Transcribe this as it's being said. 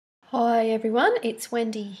Hi everyone, it's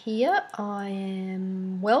Wendy here. I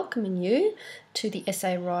am welcoming you to the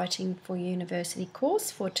Essay Writing for University course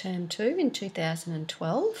for Term 2 in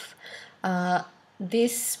 2012.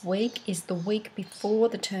 This week is the week before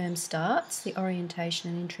the term starts, the Orientation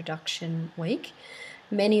and Introduction week.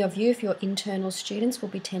 Many of you, if you're internal students, will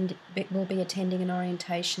be attending an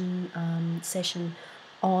orientation session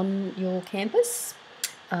on your campus.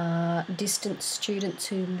 Distance students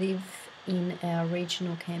who live in our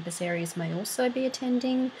regional campus areas may also be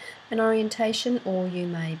attending an orientation, or you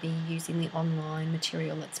may be using the online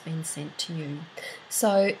material that's been sent to you.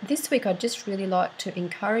 So this week I'd just really like to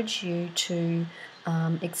encourage you to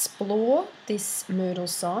explore this Moodle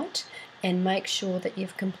site and make sure that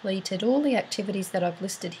you've completed all the activities that I've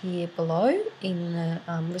listed here below in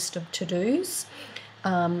the list of to-dos.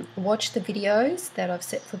 Watch the videos that I've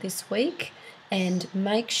set for this week, and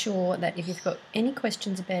make sure that if you've got any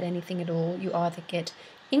questions about anything at all, you either get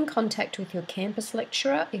in contact with your campus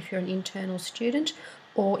lecturer if you're an internal student,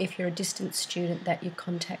 or if you're a distance student, that you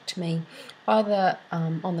contact me either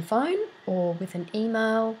on the phone or with an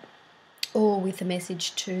email or with a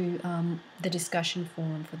message to the discussion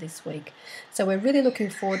forum for this week. So we're really looking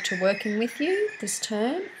forward to working with you this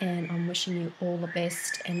term, and I'm wishing you all the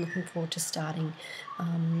best and looking forward to starting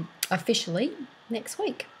officially next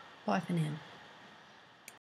week. Bye for now.